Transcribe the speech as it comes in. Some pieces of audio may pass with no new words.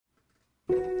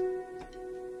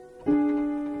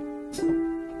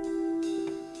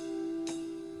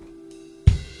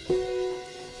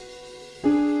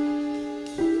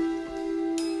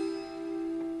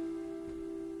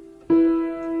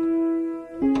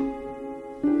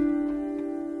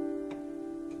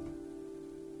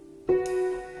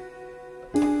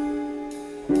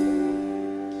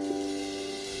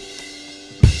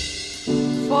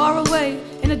Far away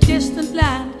in a distant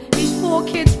land, these four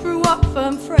kids grew up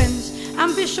firm friends.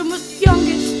 Ambition was the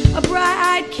youngest, a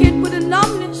bright-eyed kid with a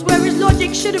numbness where his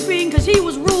logic should have been, cause he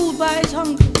was ruled by his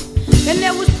hunger. Then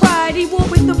there was pride, he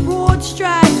walked with the broad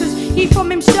stride, cause he from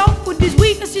himself would his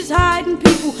weaknesses hide. And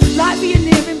people like being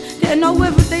near him didn't know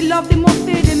whether they loved him or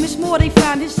feared him. It's more they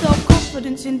found his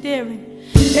self-confidence endearing.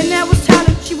 Then there was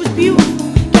talent, she was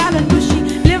beautiful, gallant, but she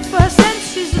lived for her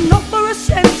senses and not for her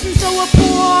sense. And so her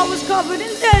poor heart was covered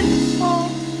in dents. Oh,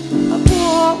 her poor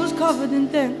heart was covered in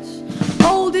dents.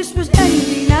 Oh, this was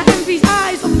envy. Now envy's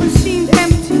eyes often seemed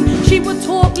empty. She would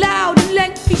talk loud and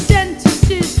lengthy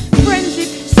sentences, frenzied,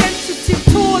 sensitive,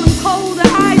 tall and cold.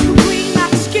 Her eyes were green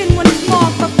like skin when it's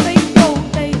marked by fake gold.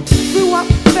 They grew up,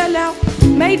 fell out,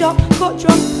 made up, got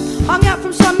drunk, hung out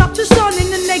from sun up to sun, and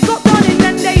then they got running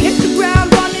and they hit the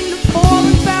ground running. Looked for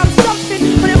and found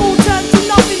something, but it all turned to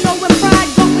nothing. Oh, when pride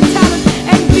got with talent,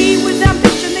 envy with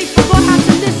ambition, they forgot how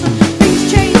to listen.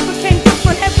 Things changed, became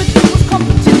different, everything was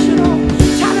competition. Oh,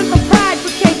 talent and pride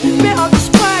became bitter,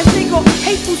 despised. They got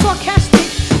hateful, sarcastic,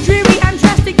 dreary and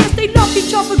drastic. Yes, they loved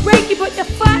each other greatly, but their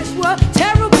fights were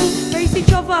terrible. Raised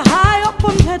each other high up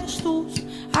on pedestals,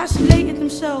 isolated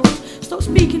themselves, stopped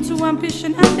speaking to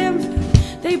ambition and envy.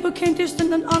 They became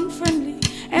distant and unfriendly.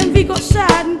 Envy got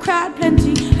sad and cried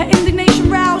plenty. Her indignation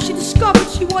roused, she discovered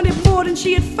she wanted more than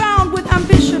she had found with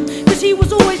ambition. Cause he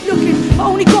was always looking, but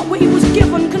only got what he was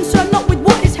given. Concerned not with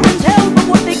what his hands held, but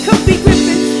what they could be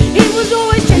gripping. He was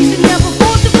always chasing, never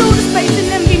thought to fill the space.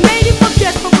 And envy made him look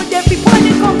desperate with every point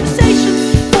in conversation,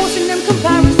 forcing them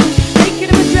comparisons,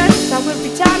 making him address how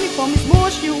every time he promised more,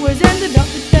 she always ended up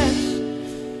with less.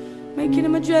 Making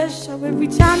him address how every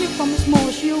time he promised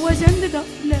more, she always ended up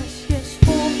with less. Yes,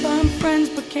 four firm friends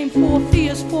became four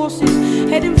fierce forces,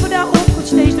 heading for that awkward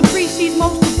stage that precedes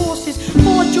most divorces.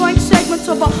 Four joint segments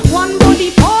of a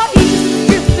one-body party just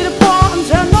drifted apart and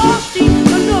turned nasty.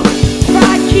 But look,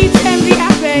 pride keeps envy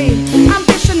at bay.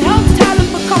 Ambition helps talent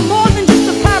become more than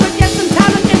just a parrot. Yes, and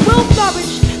talent it will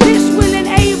flourish. This will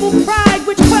enable pride,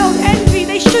 which quelled envy.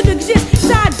 They should exist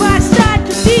side by side,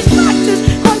 cause these factors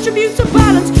contribute to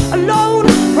balance. Alone,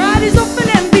 pride is often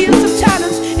envious of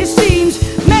talents. It seems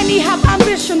many have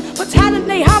ambition, but talent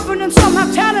they haven't. And some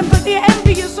have talent, but they're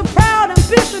envious of proud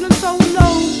ambition. And so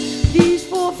alone, these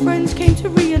four friends came to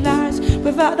realize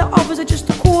without the others are just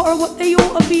a quarter of what they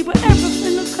ought to be. But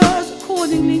everything occurs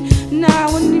accordingly.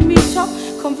 Now when they meet up,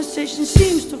 conversation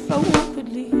seems to flow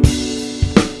awkwardly.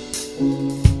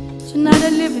 So now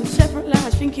they're living separate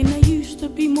lives, thinking there used to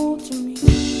be more to me.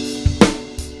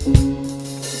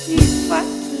 These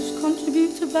factors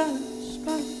contribute to balance,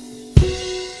 balance.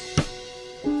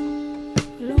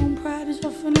 Alone pride is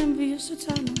often envious of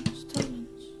talent.